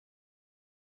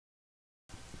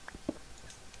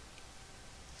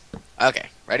Okay,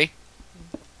 ready?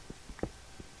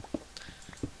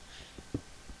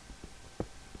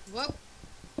 Well,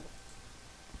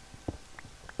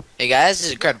 Hey guys,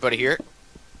 this is crafterbuddy here.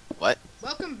 What?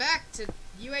 welcome back to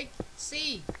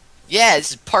UHC. Yeah,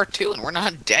 this is part 2 and we're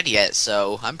not dead yet,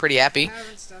 so I'm pretty I happy.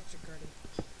 haven't stopped recording.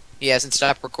 He hasn't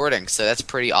stopped recording, so that's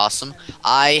pretty awesome.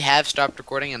 I have stopped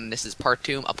recording and this is part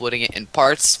 2. I'm uploading it in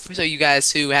parts so you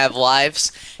guys who have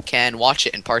lives can watch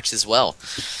it in parts as well.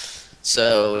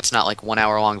 So it's not like 1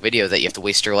 hour long video that you have to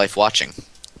waste your life watching.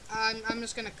 I'm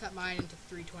just gonna cut mine into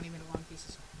 3 20-minute long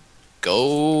pieces.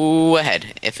 Go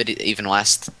ahead, if it even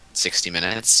lasts 60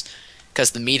 minutes.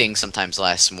 Because the meeting sometimes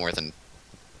lasts more than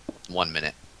 1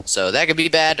 minute. So that could be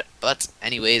bad, but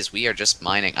anyways, we are just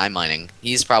mining. I'm mining.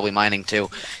 He's probably mining too.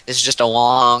 This is just a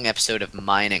long episode of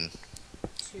mining.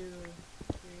 2, 3.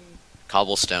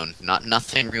 Cobblestone.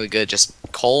 Nothing really good, just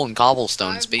coal and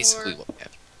cobblestone is Five basically more. what we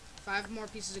have. 5 more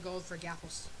pieces of gold for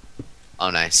gapples. Oh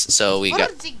nice. So we What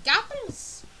got are the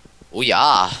gapples? oh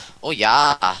yeah. Oh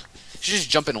yeah. Should just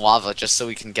jump in lava just so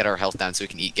we can get our health down so we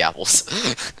can eat gapples.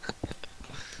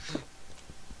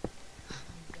 I'm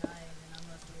dying and I'm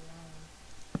left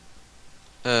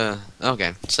alone.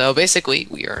 Okay. So basically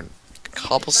we are By the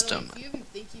cobblestone. way, if you even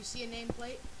think you see a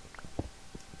nameplate,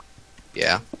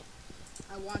 Yeah.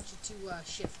 I want you to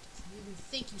shift. If you even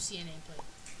think you see a nameplate.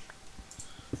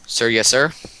 Sir, yes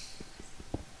sir.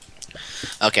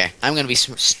 Okay, I'm gonna be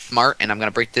smart and I'm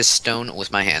gonna break this stone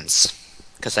with my hands.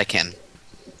 Because I can.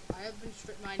 I have been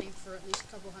strip mining for at least a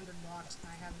couple hundred blocks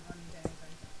and I haven't run into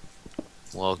anything.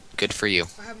 Well, good for you.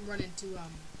 I haven't run into in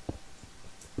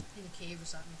a cave or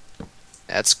something.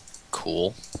 That's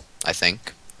cool, I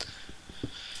think.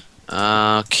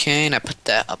 Okay, and I put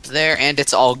that up there, and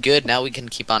it's all good. Now we can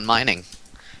keep on mining.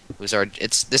 This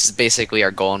is basically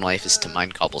our goal in life is to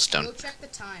mine cobblestone. Go check the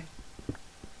time.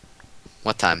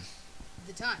 What time?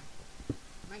 The time.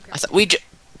 Minecraft. I thought we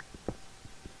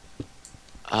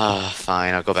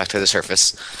fine, I'll go back to the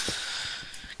surface.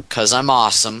 'Cause I'm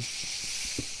awesome.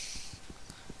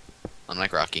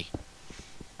 Unlike Rocky.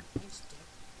 Thanks, Dick.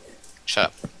 Shut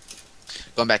up.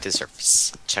 Going back to the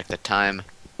surface. Check the time.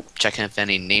 Checking if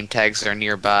any name tags are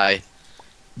nearby.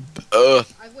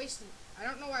 I've wasted. I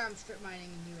don't know why I'm strip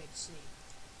mining in UHC.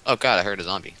 Oh god, I heard a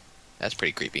zombie. That's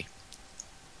pretty creepy.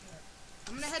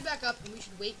 I'm gonna head back up and we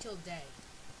should wait till day.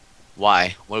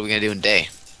 Why? What are we gonna do in day?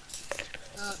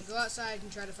 Go outside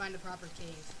and try to find a proper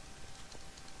cave.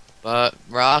 But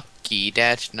Rocky,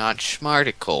 that's not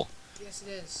smarticle. Yes, it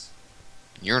is.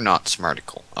 You're not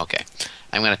smarticle. Okay.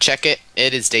 I'm gonna check it.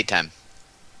 It is daytime.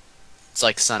 It's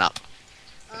like sun up.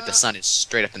 Like the sun is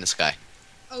straight up in the sky.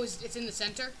 Oh, it's in the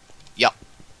center? Yup.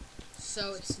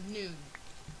 So it's noon.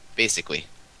 Basically.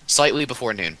 Slightly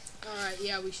before noon. Alright,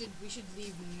 yeah, we should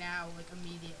leave now, like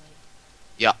immediately.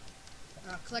 Yup.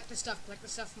 Collect the stuff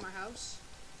from our house.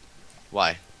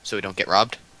 Why? So we don't get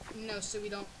robbed? No, so we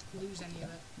don't lose any of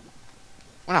it.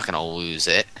 We're not gonna lose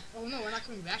it. Oh no, we're not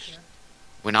coming back here.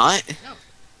 We're not? No.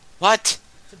 What?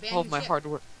 It's abandoned All of my ship. hard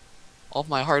work. All of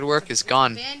my hard work is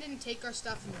gone. Abandon, take our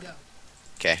stuff and go.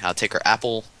 Okay, I'll take our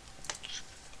apple.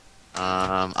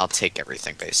 I'll take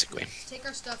everything basically. Take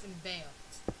our stuff and bail.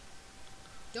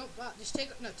 Don't just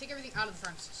take everything out of the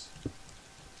furnaces. You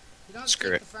don't have to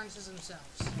Screw take it. the furnaces themselves.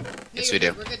 Yes, you're we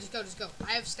good. do. We're good. Just go.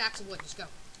 I have stacks of wood. Just go.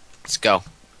 Let's go.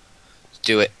 Let's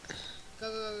do it.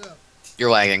 Go.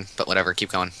 You're lagging, but whatever,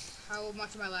 keep going. How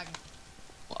much am I lagging?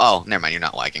 Oh, never mind, you're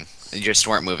not lagging. You just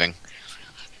weren't moving.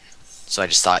 So I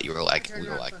just thought you were lagging. Turn We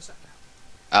were around lagging. for a second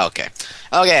now. Oh, okay.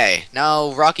 Okay,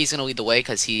 now Rocky's gonna lead the way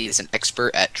because he's an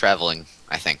expert at traveling,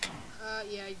 I think.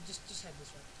 Yeah, just head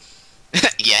this way.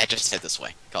 Yeah, just head this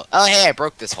way. Oh, hey, I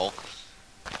broke this hole.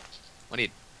 What do you...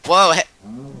 Whoa, hey...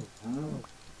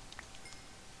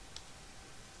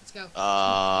 Let's go.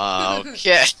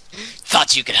 Okay.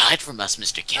 Thought you could hide from us,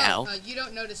 Mr. Cow. Oh, you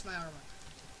don't notice my armor.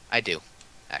 I do,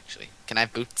 actually. Can I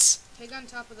have boots? Pig on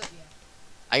top of the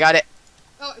I got it.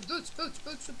 Oh, boots.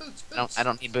 I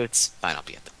don't need boots. Fine, I'll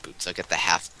be at the boots. I'll get the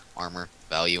half armor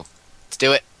value. Let's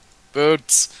do it.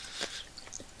 Boots.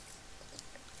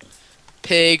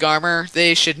 Pig armor.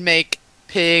 They should make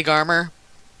pig armor.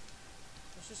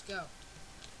 Let's just go.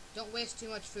 Don't waste too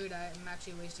much food. I'm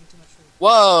actually wasting too much food.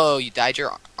 Whoa, you dyed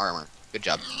your armor. Good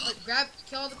job.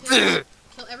 Kill all the pigs.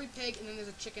 Kill every pig, and then there's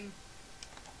a chicken.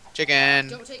 Chicken.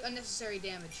 Don't take unnecessary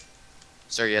damage.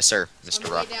 Sir, yes sir, On Mr.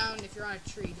 the Rock. way down, if you're on a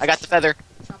tree, I got the feather.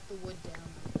 chop the wood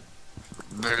down.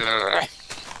 There's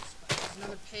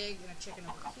another pig and a chicken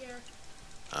over here.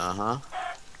 Uh-huh.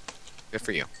 Good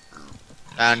for you.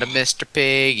 Found a Mr.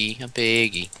 Piggy, a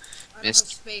piggy. I don't have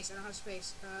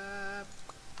space.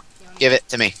 Okay, let me Give it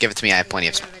to me. Give it to me. I have plenty I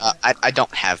of. got it, I got I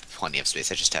don't have plenty of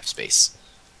space. I just have space.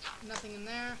 Nothing in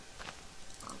there.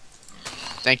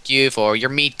 Thank you for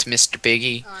your meat, Mr.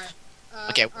 Piggy. Alright.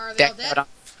 Okay. Are they all dead?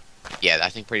 Yeah, I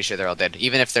think pretty sure they're all dead.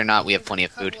 Even if they're not, we have There's plenty a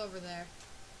of food. couple over there.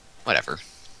 Whatever.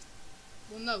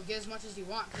 Well, no, get as much as you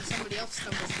want, because somebody else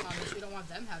stumbles upon this. We don't want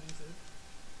them having food.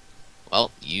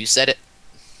 Well, you said it.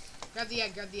 Grab the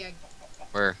egg, grab the egg.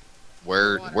 Water.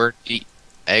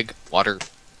 Egg, water,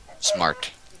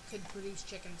 smart. It could produce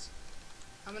chickens.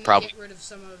 I'm gonna Probably. get rid of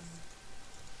some of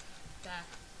that.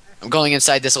 I'm going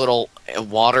inside this little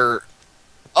water.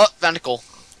 Oh, found a coal.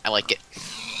 I like it.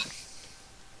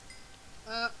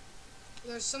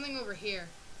 There's something over here.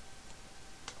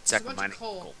 It's There's a bunch mining of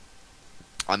coal. coal.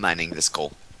 I'm mining this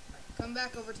coal. Come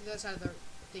back over to the other side of the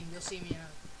thing. You'll see me in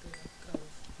a cove.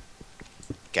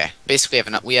 Okay. Basically,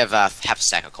 we have half a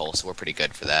stack of coal, so we're pretty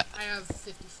good for that. I have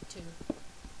 52.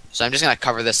 So I'm just gonna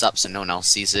cover this up so no one else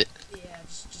sees it. Yeah,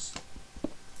 just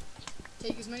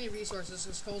take as many resources,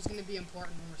 because coal's gonna be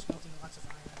important when we're smelting lots of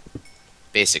iron.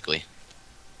 Basically.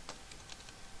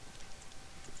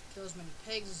 Kill as many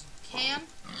pigs as you can.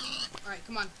 Alright,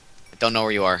 come on. I don't know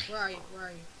where you are. Where are you? Where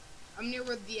are you? I'm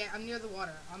near the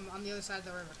water. I'm on the other side of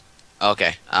the river.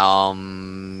 Okay.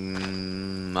 I'm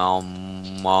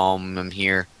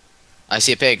here. I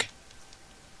see a pig.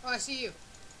 Oh, I see you.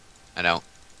 I know.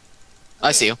 I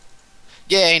Okay. see you.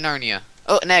 Yay, Narnia.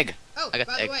 Oh, an egg. Oh, I got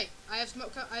by the egg. the way, I have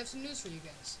some news for you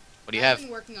guys. What do you have? I've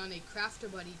been working on a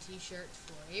crafterbuddy T-shirt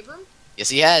for Abram. Yes,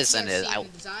 he has, He and has seen the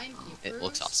design. He it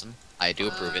looks approves. awesome. I do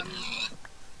approve it. Um,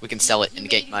 We can sell it he and may-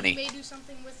 get He money. may do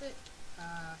something with it.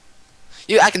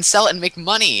 I can sell it and make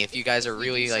money if you guys are If we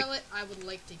really can like. sell it, I would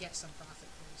like to get some profit,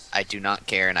 please. I do not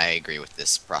care, and I agree with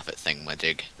this profit thing,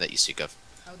 Majig, that you speak of.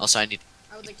 Also, I need,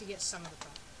 I would like to get some of the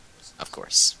profit, please. of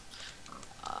course.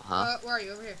 Where are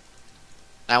you? Over here.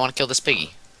 I want to kill this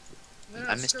piggy. No,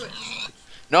 I missed- screw it.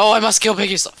 No, I must kill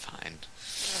piggies. Fine.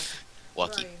 Where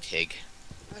Lucky are you? pig.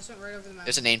 I just went right over the mountain.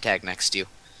 There's a name tag next to you.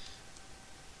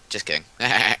 Just kidding.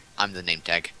 I'm the name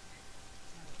tag.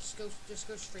 Alright, just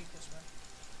go straight this way.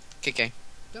 Okay.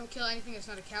 Don't kill anything that's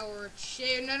not a cow or a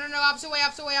chicken. No, opposite way,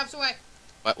 opposite way, opposite way.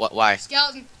 What, why?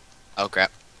 Skeleton. Oh,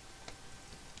 crap.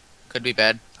 Could be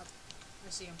bad. I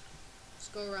see him. Let's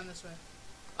go around this way.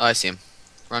 Oh, I see him.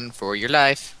 Run for your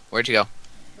life. Where'd you go?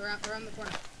 Around the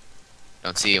corner.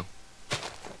 Don't see you. Look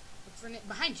for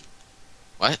behind you.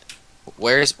 What?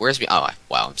 Where's me? Oh,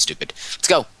 wow, I'm stupid. Let's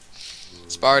go.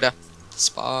 Sparta.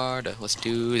 Let's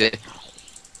do this.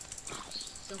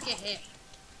 Don't get hit.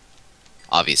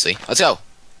 Obviously. Let's go.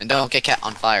 And don't get cat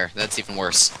on fire. That's even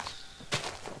worse.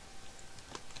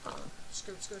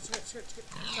 Skirt.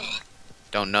 Go.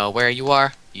 Don't know where you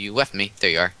are. You left me. There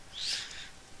you are.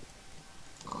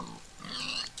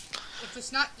 If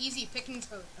it's not easy picking.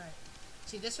 Oh, alright.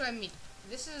 See, this is what I mean.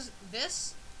 This is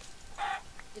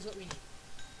what we need.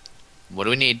 What do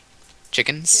we need?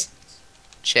 Chickens?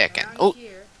 Chicken. Around Oh,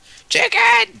 here.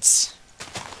 chickens!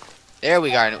 There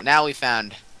we go. Now we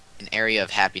found an area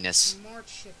of happiness. More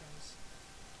chickens.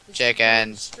 Just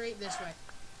Chickens. go straight this way.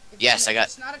 If Yes, I got-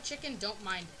 If it's not a chicken, don't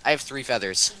mind it. I have 3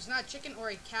 feathers. If it's not a chicken or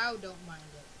a cow, don't mind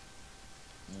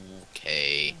it.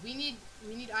 Okay. We need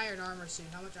iron armor soon.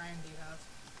 How much iron do you have?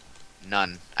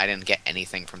 None. I didn't get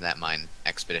anything from that mine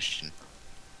expedition.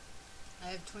 I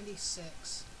have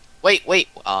 26. Wait.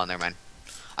 Oh, never mind.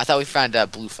 I thought we found a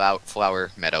blue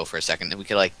flower meadow for a second, and we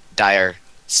could like dye our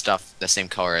stuff the same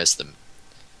color as the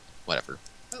whatever.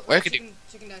 Oh, Where oh, could you-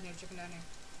 chicken down here. Chicken down here.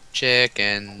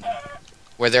 Chicken.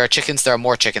 Where there are chickens, there are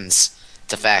more chickens.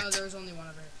 It's a No, fact. there was only one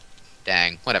over here.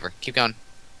 Dang. Whatever. Keep going.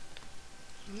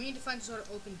 We need to find some sort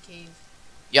of open cave.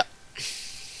 Yep.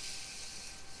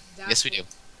 That's Yes, we what- do.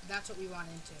 That's what we want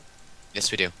into.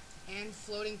 Yes, we do. And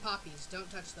floating poppies. Don't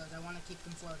touch those. I want to keep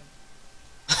them floating.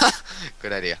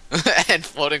 Good idea. And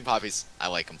floating poppies. I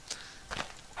like them.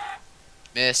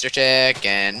 Mr.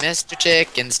 Chicken. Mr.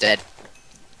 Chicken's dead.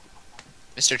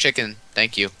 Mr. Chicken,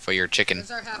 thank you for your chicken.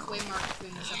 That's our halfway mark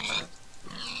between this episode.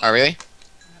 Oh, really?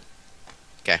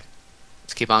 Okay.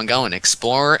 Let's keep on going.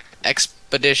 Explore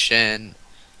expedition.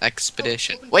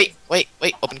 Expedition. open Wait.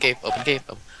 cave. Open cave.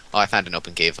 Oh, I found an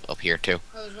open cave up here, too.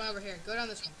 Oh, there's one over here. Go down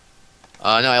this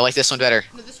one. No, I like this one better.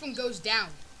 No, this one goes down.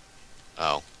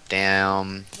 Oh,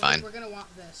 damn. Fine. We're gonna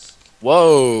want this.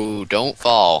 Whoa, don't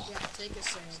fall. Yeah, take a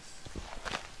save.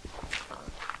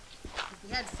 If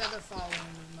we had feather falling,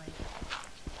 we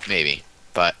might. Maybe.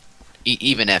 But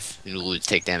even if, you would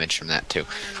take damage from that, too.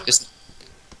 Iron Just,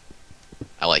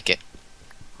 I like it.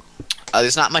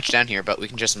 There's not much down here, but we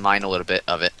can just mine a little bit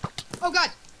of it. Oh god!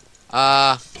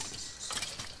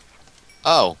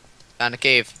 Oh, found a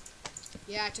cave.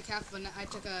 Yeah, I took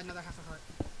another half a heart.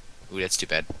 Ooh, that's too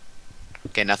bad.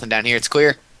 Okay, nothing down here. It's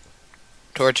clear.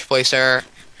 Torch placer.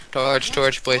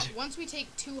 Torch placer. Once we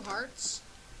take 2 hearts,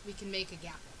 we can make a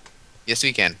gap. Yes,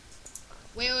 we can.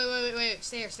 Wait.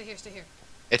 Stay here.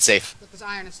 It's safe. Look, there's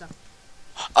iron and stuff.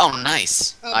 Oh,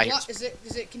 nice. Does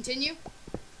it continue?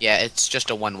 Yeah, it's just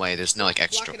a one-way. There's no, like,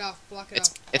 extra. Block it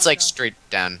off. It's like straight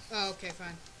down. Oh, okay,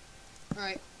 fine.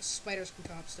 Alright, spiders can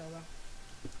come up still,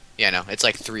 though. Yeah, no, it's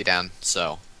like 3 down,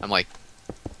 so I'm, like,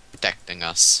 protecting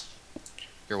us.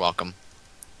 You're welcome.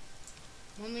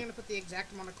 I'm only gonna put the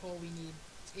exact amount of coal we need.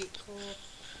 It's 8 coal.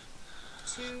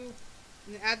 2.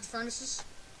 And then add the furnaces.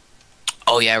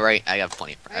 Oh, yeah, right. I have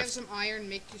plenty. I have some iron.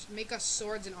 Make us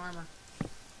swords and armor.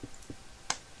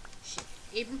 Shit.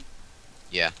 Abram?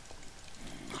 Yeah.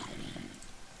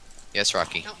 Yes,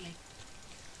 Rocky. Help me.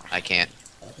 I can't.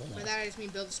 By that I just mean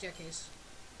build a staircase.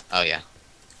 Oh, yeah.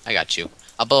 I got you.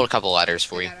 I'll build a couple ladders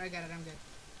for you. I got it, I'm good.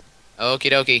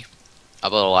 Okie dokie. I'll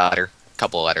build a ladder.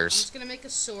 Couple I'm ladders. just gonna make a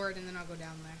sword and then I'll go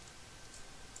down there.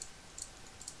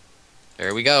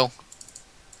 There we go.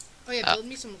 Oh yeah, build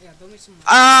me some.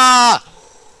 Ah!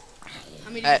 How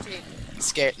many did you take?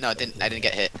 Scared. No, I didn't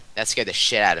get hit. That scared the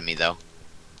shit out of me, though.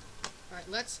 Alright,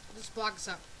 let's block this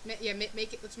up. Make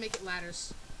it. Let's make it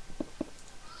ladders.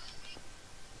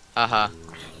 Uh-huh.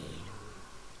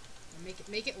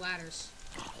 Make it ladders.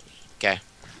 Okay.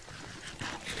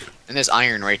 And there's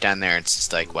iron right down there. It's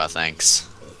just like, well, thanks.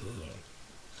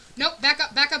 Nope, back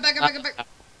up.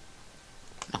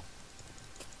 No.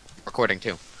 Recording,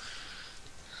 too.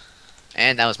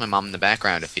 And that was my mom in the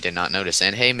background, if you did not notice.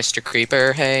 And hey, Mr.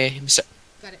 Creeper, hey, Mr.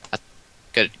 Got it.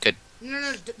 Good.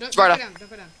 No, don't Sparta. go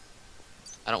down.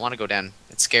 I don't want to go down.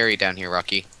 It's scary down here,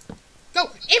 Rocky. Go!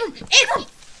 Abram!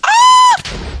 Ah!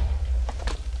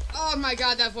 Oh my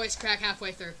god, that voice cracked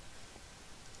halfway through.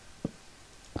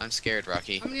 I'm scared,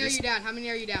 Rocky. How many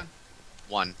are you down?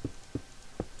 1.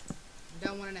 I'm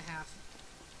down 1.5.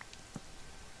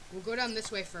 We'll go down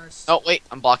this way first. Oh, wait,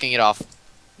 I'm blocking it off.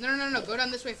 No. Go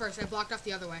down this way first. I blocked off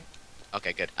the other way.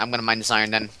 Okay, good. I'm gonna mine this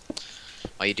iron then.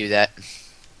 While you do that.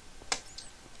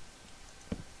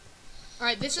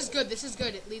 Alright, this is good.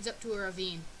 It leads up to a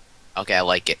ravine. Okay, I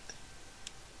like it.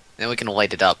 Then we can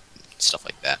light it up. Stuff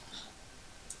like that.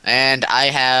 And I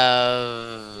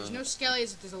have... There's no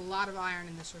skellies. There's a lot of iron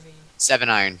in this ravine. 7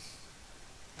 iron.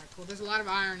 Alright, cool. There's a lot of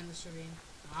iron in this ravine.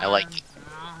 I like it.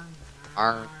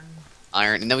 Iron.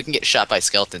 And then we can get shot by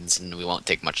skeletons and we won't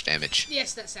take much damage.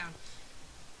 Yes, that sound.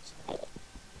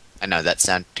 I know, that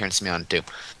sound turns me on too.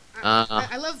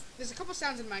 I love... There's a couple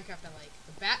sounds in Minecraft I like.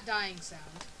 The bat dying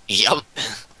sound. Yup.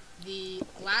 The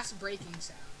glass breaking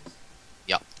sound.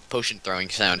 Yup. Potion throwing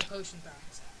sound. And the potion throwing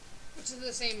sound. Which is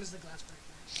the same as the glass breaking.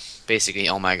 Basically,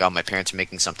 oh my god, my parents are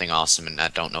making something awesome and I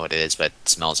don't know what it is, but it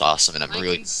smells awesome and I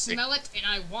can smell it and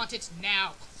I want it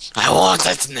now. I want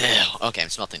it now! Okay, I'm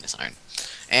smelting this iron.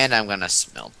 And I'm gonna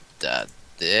smelt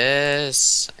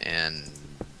this and...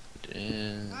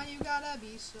 Why you gotta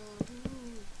be so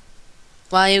rude?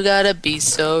 Why you gotta be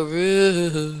so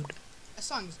rude? That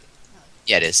song is good. I like it.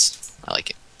 Yeah, it is. I like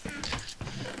it.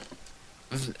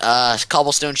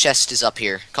 Cobblestone chest is up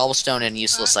here. Cobblestone and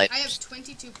useless I items. have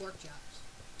 22 pork chops.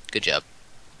 Good job.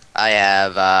 I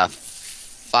have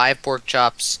 5 pork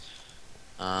chops.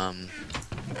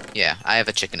 Yeah, I have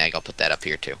a chicken egg. I'll put that up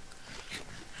here too.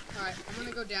 Alright, I'm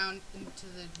gonna go down into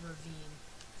the ravine.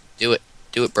 Do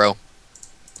it, bro.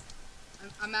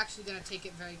 I'm actually gonna take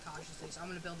it very cautiously, so I'm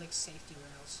gonna build like safety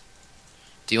rails.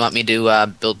 Do you want me to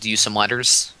build you some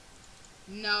ladders?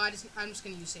 No, I'm just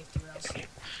gonna use safety rails.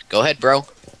 Go ahead, bro.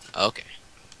 Okay.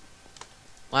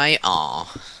 Why?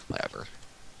 Aw, whatever.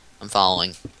 I'm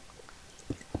following.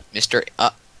 Mr.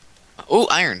 Oh,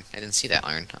 iron. I didn't see that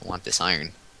iron. I want this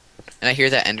iron. And I hear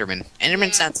that Enderman.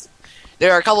 Enderman sounds.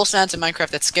 There are a couple sounds in Minecraft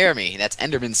that scare me. That's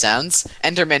Enderman sounds.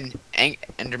 Enderman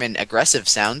aggressive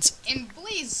sounds. And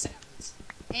blaze sounds.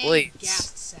 And Blaze.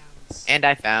 ghast sounds. And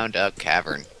I found a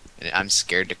cavern. And I'm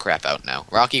scared to crap out now.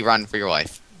 Rocky, run for your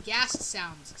life. Ghast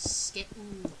sounds.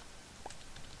 Ooh.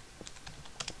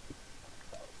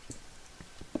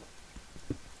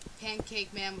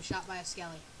 Pancake man was shot by a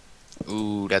skelly.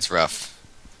 Ooh, that's rough.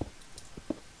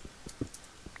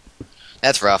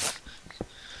 That's rough.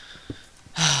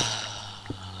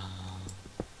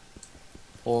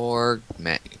 Poor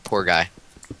man, poor guy.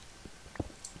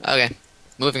 Okay,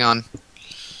 moving on.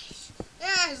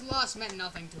 Yeah, his loss meant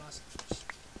nothing to us.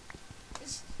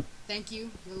 Thank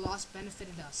you. Your loss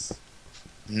benefited us.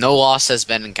 No loss has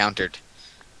been encountered.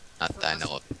 Not For that I us.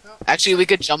 know of. Well, Actually, we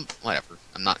could jump. Whatever.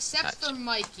 I'm not. except for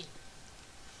Mikey.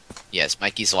 Yes,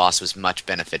 Mikey's loss was much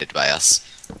benefited by us.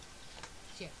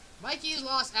 Yeah. Mikey's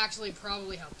loss actually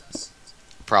probably helped us.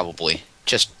 Probably.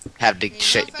 just have to I mean,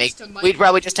 no offense make. to Mikey. We'd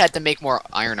probably just had to make more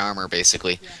iron armor,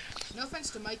 basically. Yeah. No offense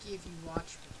to Mikey if you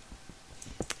watch.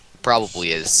 Probably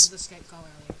Shit, is. that was the Skype call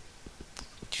earlier.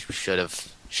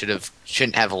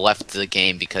 Shouldn't have left the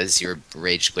game because you're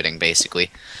rage quitting, basically.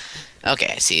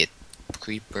 Okay, I see it.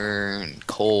 Creeper and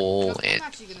coal I'm and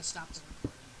actually gonna stop the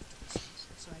recording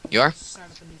so I can You are?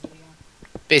 start up a new video.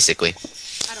 basically.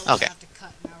 I don't want Okay. to have to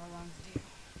cut an hour-long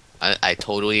video. I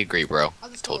totally agree, bro. I'll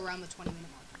just go around the 20-minute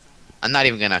mark. I'm not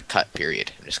even gonna cut.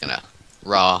 Period. I'm just gonna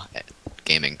raw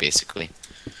gaming, basically.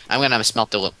 I'm gonna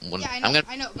smelt the. Yeah, I I'm know, gonna.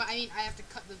 I know, but I mean, I have to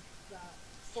cut the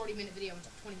 40-minute video into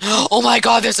 20 minutes. Oh my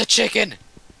God! There's a chicken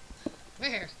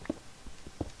Where?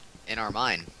 in our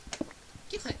mine.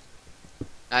 Kill it.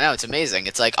 I know, it's amazing.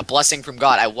 It's like a blessing from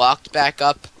God. I walked back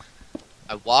up.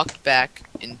 I walked back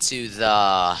into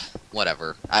the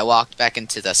whatever. I walked back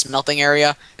into the smelting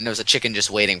area, and there was a chicken just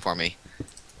waiting for me.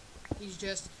 He's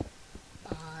just,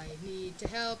 I need to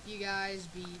help you guys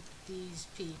beat these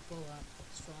people up.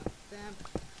 Fuck them.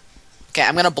 Okay,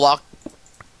 I'm gonna block.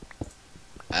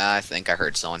 I think I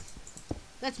heard someone.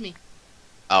 That's me.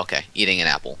 Oh, okay, eating an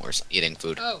apple or eating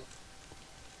food. Oh.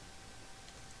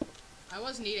 I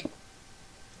wasn't eating.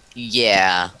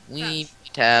 Yeah, we Crouch.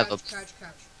 might have a Crouch.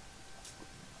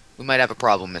 we might have a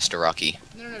problem, Mr. Rocky.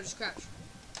 No, just crouch.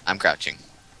 I'm crouching.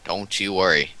 Don't you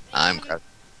worry. I'm crouching.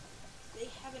 They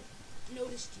haven't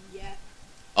noticed you yet.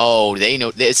 Oh, they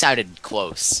know. It sounded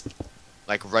close,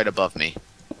 like right above me.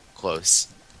 Close.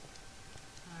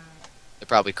 They're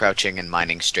probably crouching and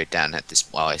mining straight down at this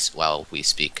while we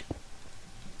speak.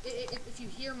 If you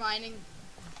hear mining,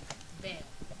 bail.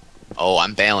 Oh,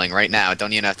 I'm bailing right now.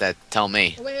 Don't even have to tell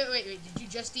me. Oh, wait. Did you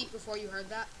just eat before you heard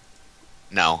that?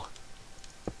 No.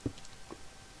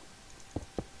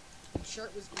 I'm sure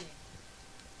it was eating.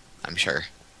 I'm sure.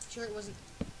 Sure it wasn't.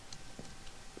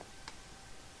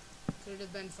 Could it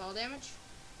have been fall damage?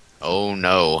 Oh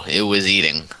no, it was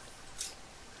eating.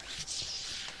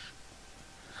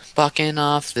 Bucking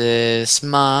off this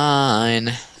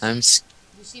mine. You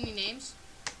see any names?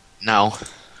 No.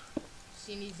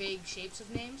 See any vague shapes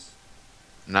of names?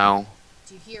 No.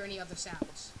 Do you hear any other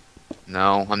sounds?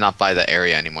 No, I'm not by the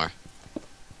area anymore.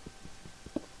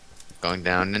 Going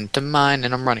down into mine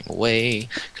and I'm running away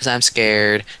because I'm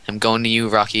scared. I'm going to you,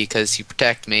 Rocky, because you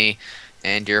protect me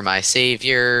and you're my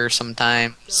savior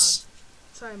sometimes.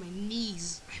 God. Sorry, my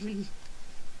knees. I've been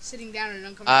sitting down in an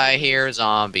uncomfortable I hear a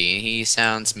zombie. He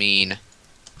sounds mean.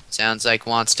 Sounds like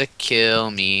wants to kill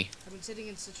me. I've been sitting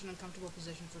in such an uncomfortable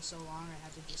position for so long I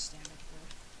had to just stand up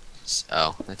there.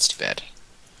 Oh, that's too bad.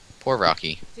 Poor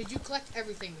Rocky. Did you collect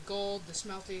everything? The gold, the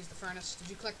smelters, the furnace? Did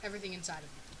you collect everything inside of it?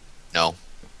 No,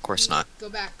 of course not. Go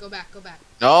back.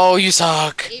 No, you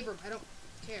suck. Abram, I don't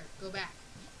care. Go back.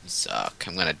 You suck.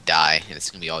 I'm gonna die, and it's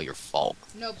gonna be all your fault.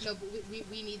 No, but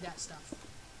we need that stuff.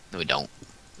 No, we don't.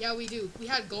 Yeah, we do. We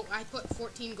had gold. I put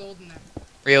 14 gold in there.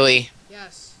 Really?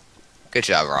 Yes. Good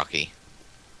job, Rocky.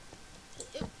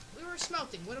 We were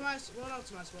smelting. What else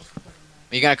am I supposed to put in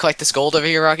there? Are you gonna collect this gold over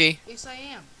here, Rocky? Yes, I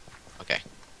am. Okay.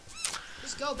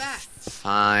 Just go back.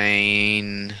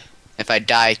 Fine. If I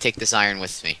die, take this iron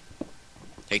with me.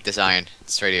 Take this iron.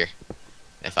 It's right here.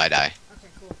 If I die. Okay,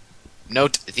 cool.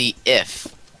 Note the if.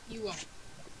 You won't.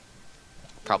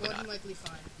 Probably You're more not. than likely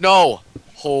fine. No!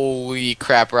 Holy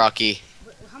crap, Rocky.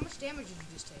 How much damage did you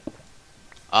just take?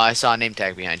 I saw a name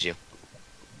tag behind you.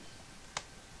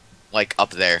 Like, up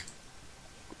there.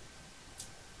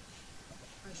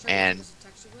 Are you sure And- it was a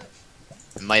texture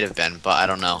glitch? It might have been, but I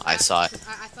don't know. I saw it.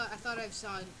 I thought I've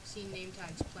seen name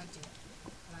tags plenty.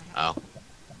 And I haven't. Oh.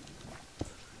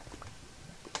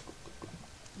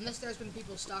 Unless there's been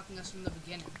people stalking us from the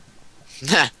beginning.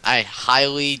 I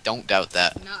highly don't doubt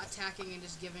that. Not attacking and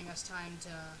just giving us time to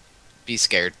Be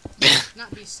scared.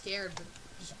 not be scared, but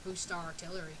just boost our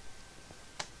artillery.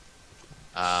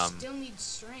 Um, Still need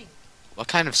strength. what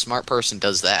kind of smart person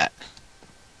does that?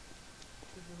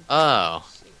 People who Oh.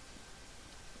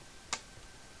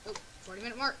 Oh,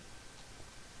 40-minute mark.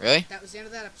 Really? That was the end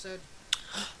of that episode.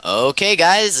 Okay,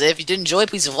 guys, if you did enjoy,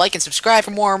 please like and subscribe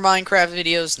for more Minecraft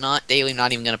videos. Not daily,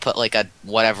 not even gonna put like a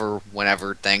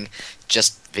whenever thing.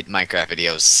 Just Minecraft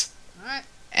videos. Alright.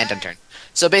 And Bye. Unturned.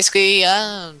 So basically,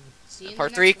 See you in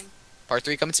Part the three. next one. part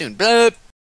 3 coming soon. Blah!